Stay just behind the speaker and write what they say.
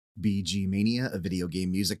BG Mania, a video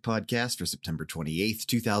game music podcast for September 28th,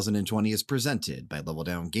 2020 is presented by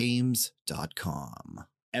LevelDownGames.com.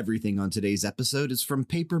 Everything on today's episode is from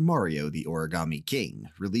Paper Mario: The Origami King,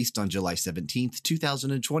 released on July 17th,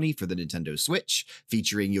 2020 for the Nintendo Switch,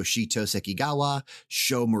 featuring Yoshito Sekigawa,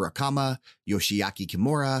 Sho Murakama, Yoshiaki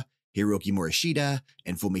Kimura, Hiroki Morishita,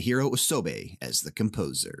 and Fumihiro Usobe as the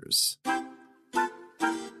composers.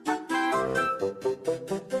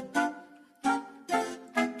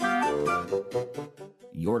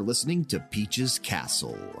 You're listening to Peach's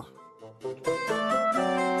Castle.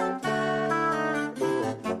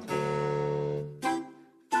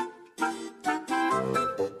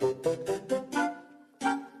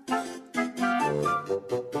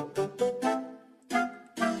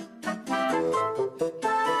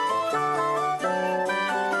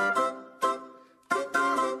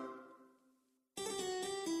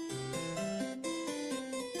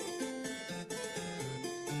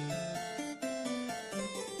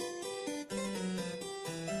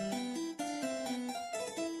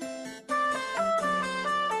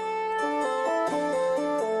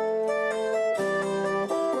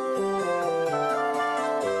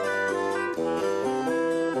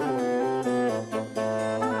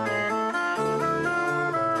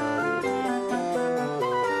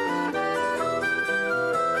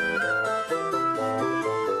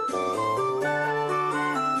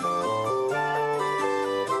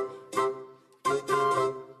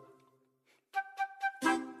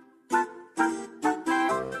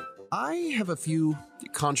 I have a few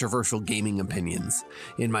controversial gaming opinions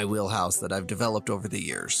in my wheelhouse that I've developed over the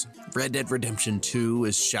years. Red Dead Redemption 2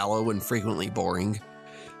 is shallow and frequently boring.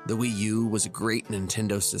 The Wii U was a great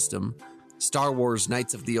Nintendo system. Star Wars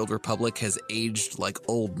Knights of the Old Republic has aged like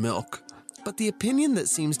old milk. But the opinion that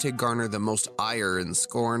seems to garner the most ire and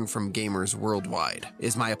scorn from gamers worldwide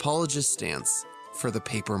is my apologist stance for the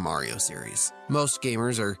Paper Mario series. Most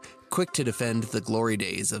gamers are quick to defend the glory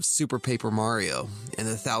days of Super Paper Mario and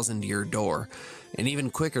the Thousand-Year Door, and even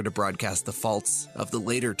quicker to broadcast the faults of the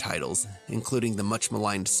later titles, including the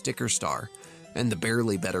much-maligned Sticker Star and the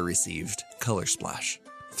barely better received Color Splash.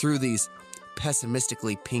 Through these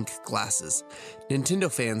pessimistically pink glasses, Nintendo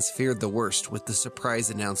fans feared the worst with the surprise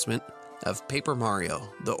announcement of Paper Mario: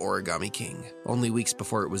 The Origami King, only weeks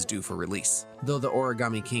before it was due for release. Though The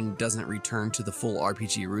Origami King doesn't return to the full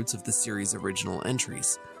RPG roots of the series' original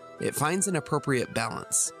entries, it finds an appropriate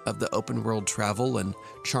balance of the open-world travel and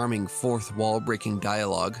charming fourth-wall-breaking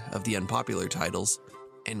dialogue of the unpopular titles,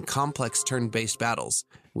 and complex turn-based battles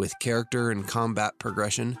with character and combat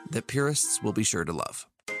progression that purists will be sure to love.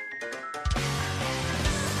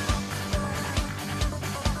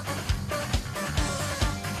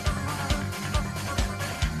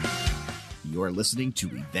 You're listening to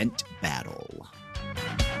Event Battle.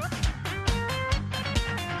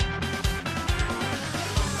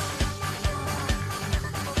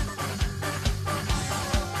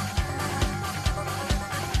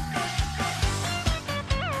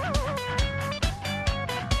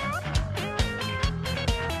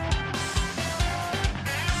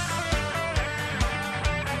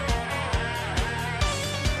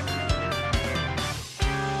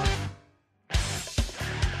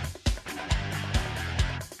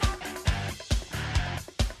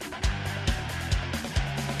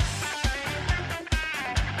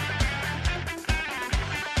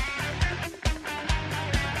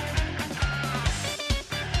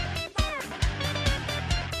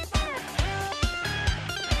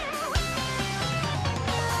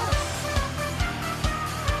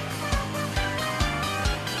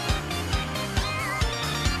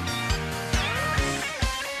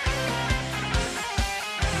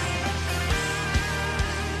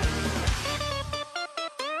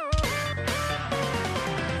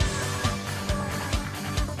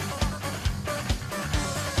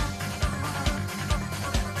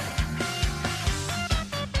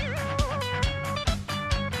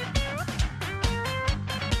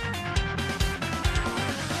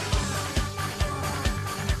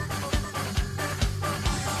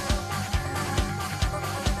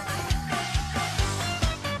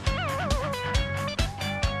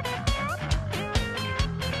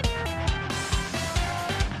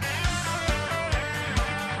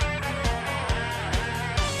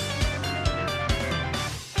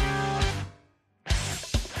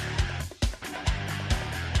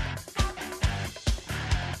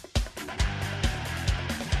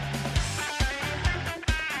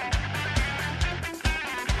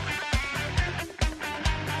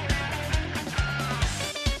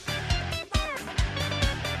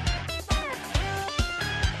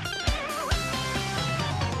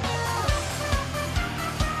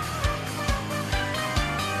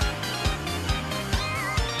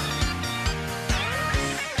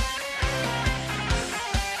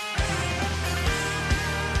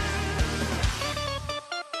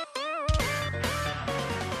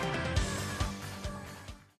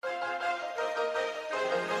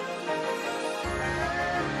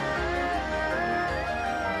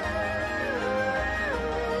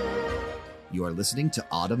 You are listening to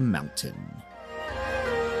Autumn Mountain.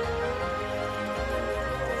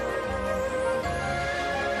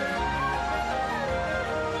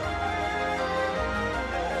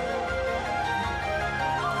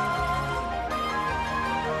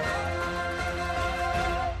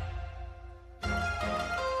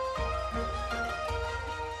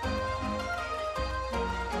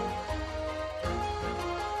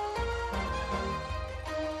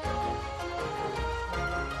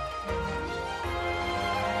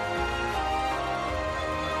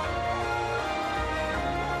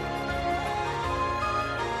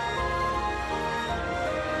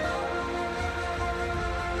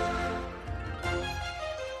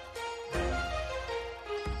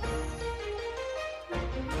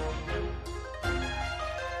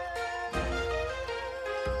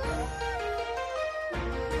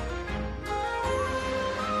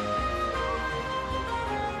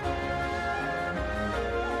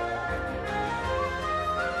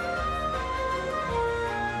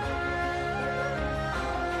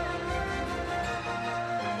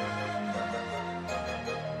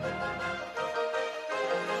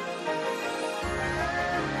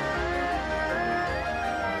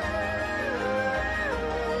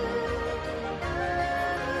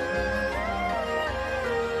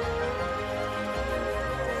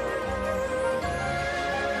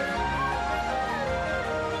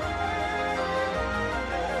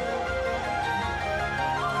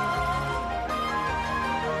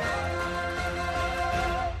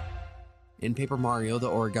 In Paper Mario: The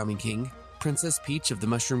Origami King, Princess Peach of the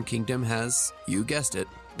Mushroom Kingdom has, you guessed it,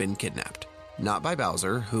 been kidnapped. Not by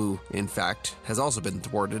Bowser, who, in fact, has also been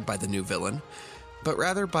thwarted by the new villain, but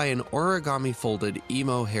rather by an origami-folded,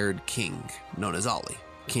 emo-haired king known as Ollie.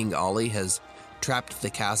 King Ollie has trapped the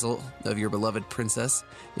castle of your beloved princess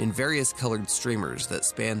in various colored streamers that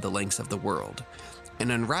span the lengths of the world,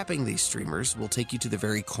 and unwrapping these streamers will take you to the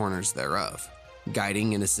very corners thereof.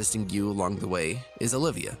 Guiding and assisting you along the way is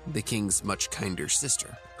Olivia, the king's much kinder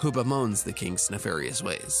sister, who bemoans the king's nefarious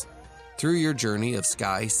ways. Through your journey of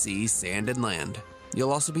sky, sea, sand, and land,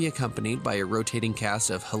 you'll also be accompanied by a rotating cast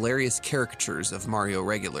of hilarious caricatures of Mario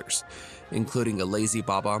regulars, including a lazy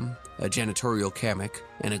Bob-omb, a janitorial Kamek,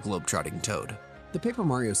 and a globe-trotting Toad. The Paper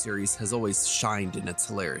Mario series has always shined in its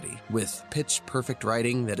hilarity, with pitch-perfect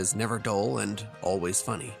writing that is never dull and always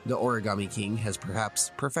funny. The Origami King has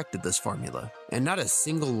perhaps perfected this formula, and not a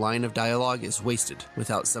single line of dialogue is wasted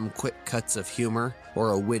without some quick cuts of humor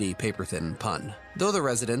or a witty paper-thin pun. Though the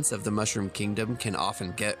residents of the Mushroom Kingdom can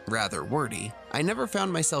often get rather wordy, I never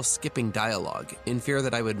found myself skipping dialogue in fear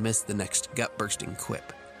that I would miss the next gut-bursting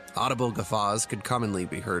quip. Audible guffaws could commonly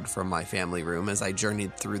be heard from my family room as I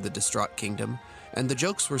journeyed through the distraught kingdom, and the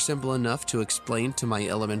jokes were simple enough to explain to my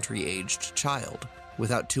elementary-aged child,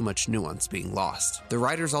 without too much nuance being lost. The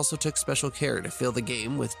writers also took special care to fill the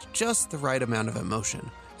game with just the right amount of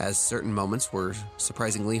emotion, as certain moments were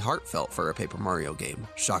surprisingly heartfelt for a Paper Mario game.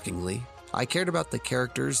 Shockingly, I cared about the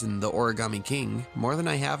characters in The Origami King more than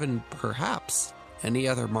I have in, perhaps, any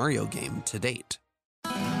other Mario game to date.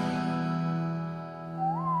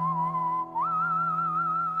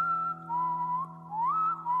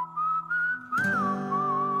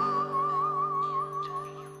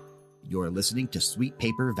 You're listening to Sweet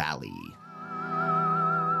Paper Valley.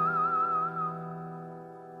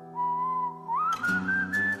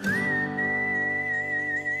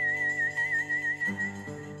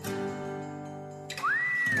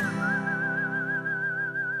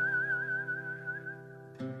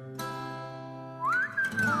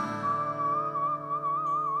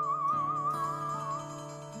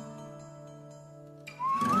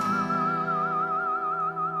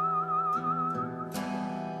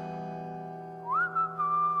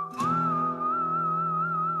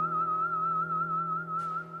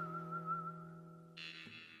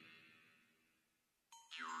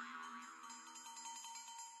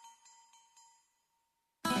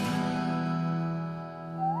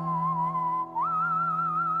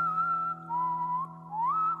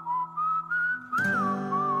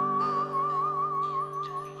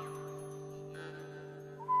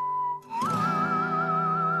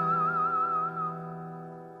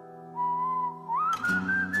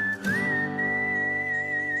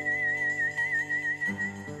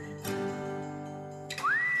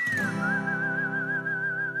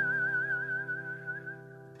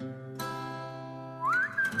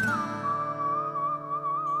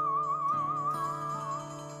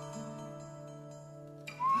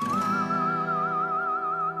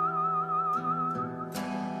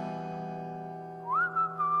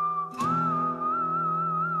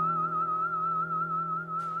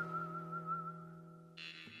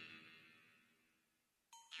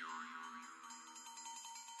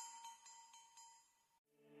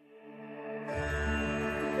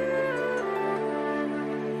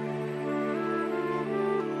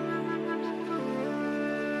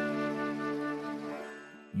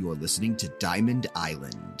 You're listening to Diamond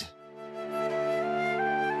Island.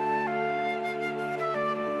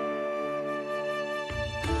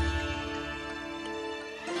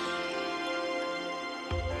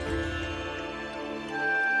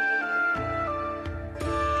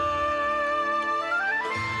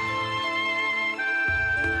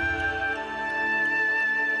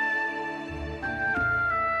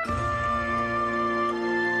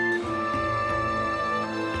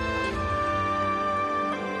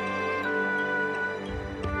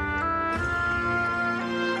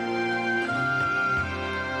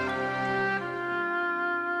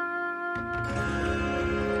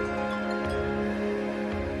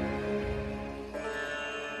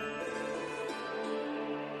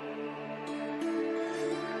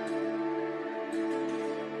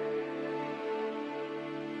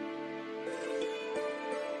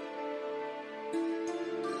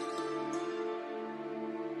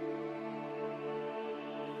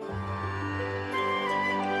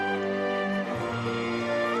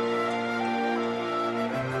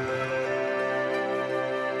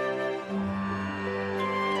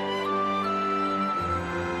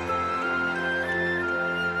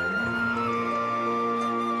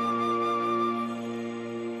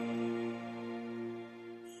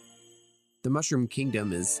 The Mushroom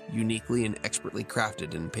Kingdom is uniquely and expertly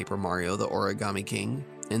crafted in Paper Mario: The Origami King,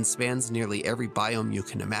 and spans nearly every biome you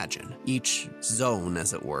can imagine. Each zone,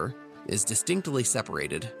 as it were, is distinctly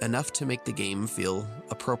separated, enough to make the game feel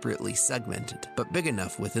appropriately segmented, but big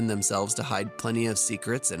enough within themselves to hide plenty of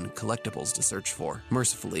secrets and collectibles to search for.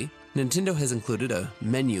 Mercifully, Nintendo has included a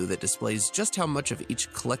menu that displays just how much of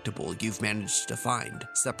each collectible you've managed to find,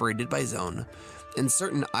 separated by zone, and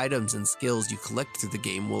certain items and skills you collect through the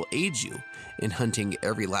game will aid you in hunting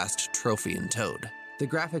every last trophy in Toad. The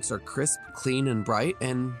graphics are crisp, clean, and bright,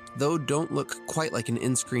 and though don't look quite like an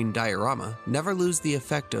in-screen diorama, never lose the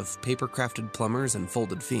effect of paper-crafted plumbers and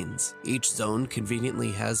folded fiends. Each zone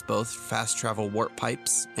conveniently has both fast-travel warp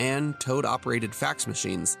pipes and Toad-operated fax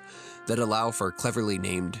machines that allow for cleverly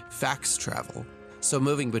named fax travel. So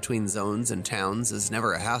moving between zones and towns is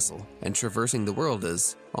never a hassle, and traversing the world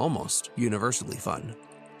is almost universally fun.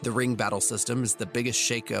 The ring battle system is the biggest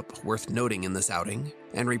shakeup worth noting in this outing,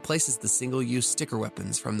 and replaces the single-use sticker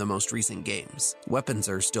weapons from the most recent games. Weapons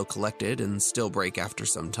are still collected and still break after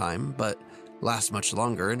some time, but last much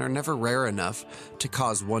longer and are never rare enough to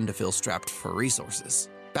cause one to feel strapped for resources.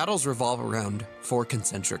 Battles revolve around 4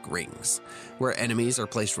 concentric rings, where enemies are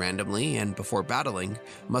placed randomly and before battling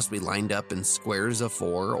must be lined up in squares of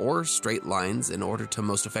 4 or straight lines in order to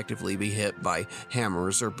most effectively be hit by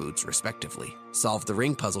hammers or boots respectively. Solve the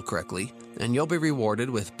ring puzzle correctly, and you'll be rewarded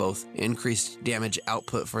with both increased damage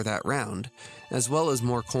output for that round, as well as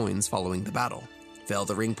more coins following the battle. Fail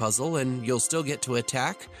the ring puzzle and you'll still get to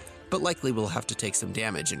attack, but likely will have to take some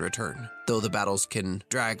damage in return. Though the battles can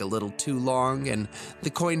drag a little too long and the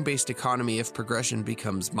coin-based economy of progression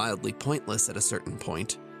becomes mildly pointless at a certain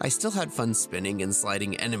point, I still had fun spinning and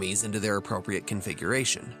sliding enemies into their appropriate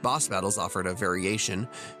configuration. Boss battles offered a variation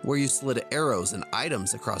where you slid arrows and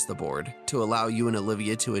items across the board to allow you and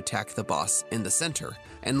Olivia to attack the boss in the center,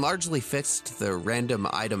 and largely fixed the random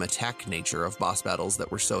item attack nature of boss battles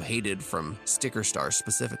that were so hated from Sticker Stars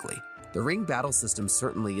specifically. The ring battle system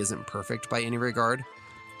certainly isn't perfect by any regard,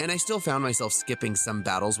 and I still found myself skipping some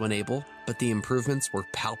battles when able, but the improvements were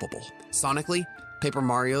palpable. Sonically, Paper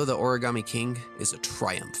Mario: The Origami King is a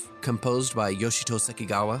triumph. Composed by Yoshito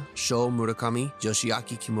Sekigawa, Sho Murakami,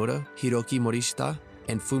 Yoshiaki Kimura, Hiroki Morishita,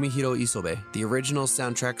 and Fumihiro Isobe, the original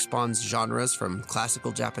soundtrack spawns genres from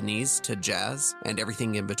classical Japanese to jazz and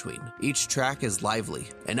everything in between. Each track is lively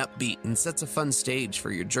and upbeat and sets a fun stage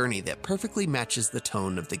for your journey that perfectly matches the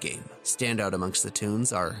tone of the game. Standout amongst the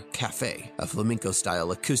tunes are Cafe, a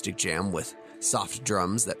flamenco-style acoustic jam with soft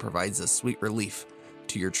drums that provides a sweet relief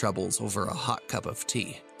to your troubles over a hot cup of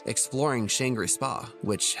tea. Exploring Shangri-Spa,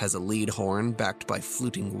 which has a lead horn backed by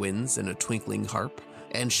fluting winds and a twinkling harp,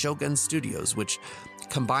 and Shogun Studios, which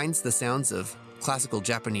combines the sounds of classical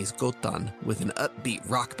Japanese gotan with an upbeat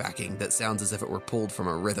rock backing that sounds as if it were pulled from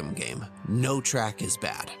a rhythm game. No track is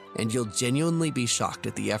bad, and you'll genuinely be shocked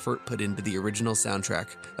at the effort put into the original soundtrack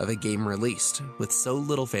of a game released with so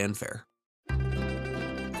little fanfare.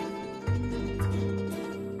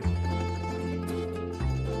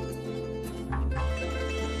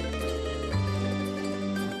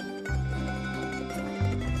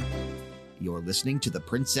 You're listening to The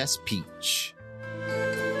Princess Peach.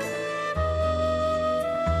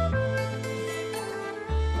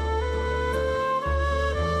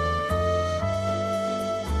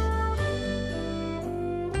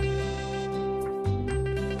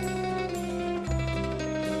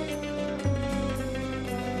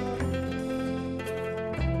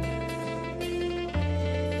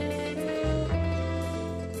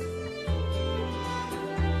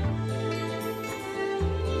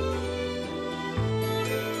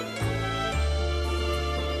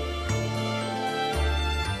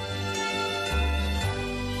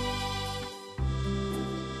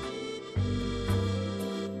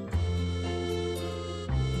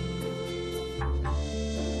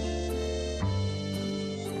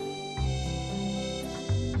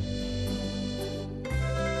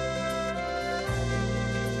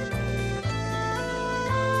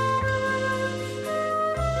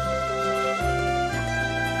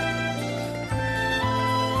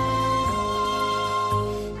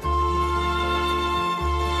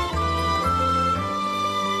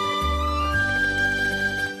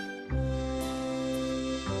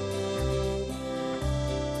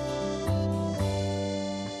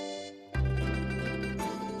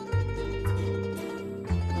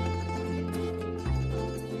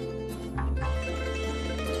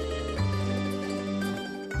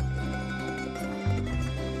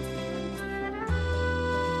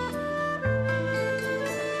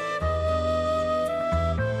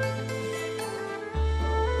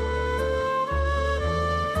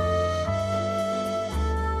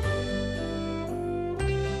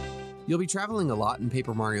 You'll be traveling a lot in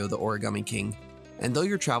Paper Mario The Origami King, and though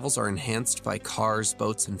your travels are enhanced by cars,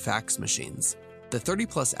 boats, and fax machines, the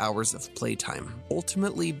 30-plus hours of playtime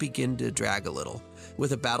ultimately begin to drag a little,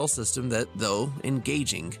 with a battle system that, though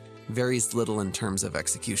engaging, varies little in terms of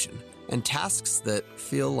execution, and tasks that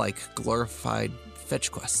feel like glorified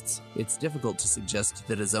fetch quests. It's difficult to suggest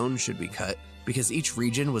that a zone should be cut, because each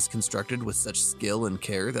region was constructed with such skill and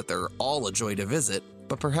care that they're all a joy to visit,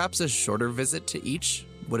 but perhaps a shorter visit to each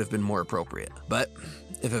would have been more appropriate. But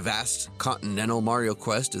if a vast continental Mario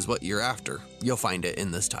quest is what you're after, you'll find it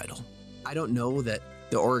in this title. I don't know that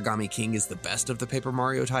The Origami King is the best of the Paper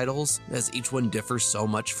Mario titles, as each one differs so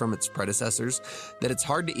much from its predecessors that it's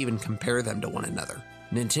hard to even compare them to one another.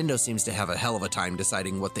 Nintendo seems to have a hell of a time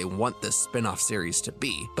deciding what they want this spin-off series to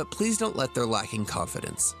be, but please don't let their lacking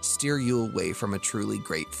confidence steer you away from a truly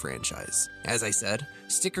great franchise. As I said,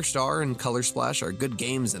 Sticker Star and Color Splash are good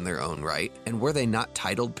games in their own right, and were they not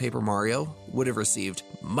titled Paper Mario, would have received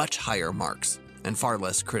much higher marks and far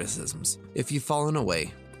less criticisms. If you've fallen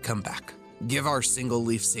away, come back. Give our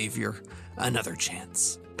single-leaf savior another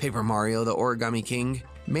chance. Paper Mario The Origami King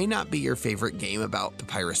may not be your favorite game about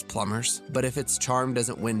papyrus plumbers, but if its charm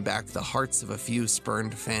doesn't win back the hearts of a few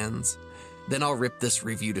spurned fans, then I'll rip this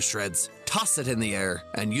review to shreds, toss it in the air,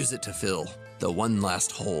 and use it to fill the one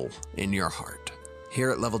last hole in your heart.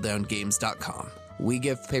 Here at LevelDownGames.com, we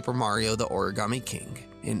give Paper Mario The Origami King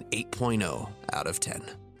an 8.0 out of 10.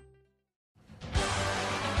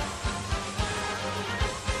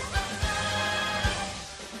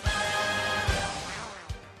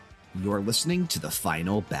 You're listening to The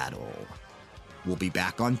Final Battle. We'll be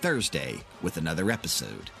back on Thursday with another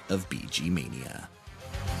episode of BG Mania.